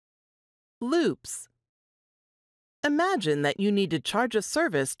Loops. Imagine that you need to charge a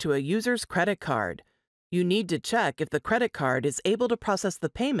service to a user's credit card. You need to check if the credit card is able to process the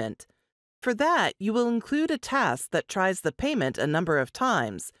payment. For that, you will include a task that tries the payment a number of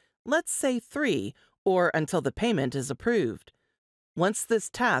times, let's say 3, or until the payment is approved. Once this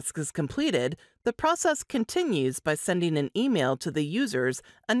task is completed, the process continues by sending an email to the users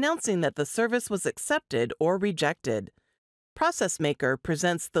announcing that the service was accepted or rejected. ProcessMaker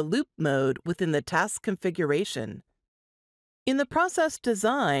presents the loop mode within the task configuration. In the process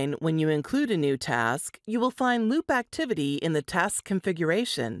design, when you include a new task, you will find loop activity in the task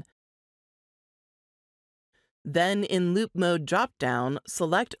configuration. Then in Loop Mode dropdown,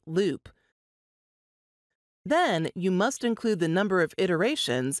 select Loop. Then you must include the number of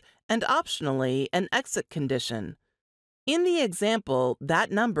iterations and optionally an exit condition. In the example,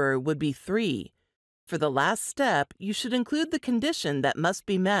 that number would be 3. For the last step, you should include the condition that must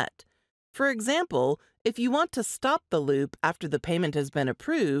be met. For example, if you want to stop the loop after the payment has been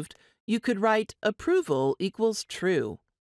approved, you could write approval equals true.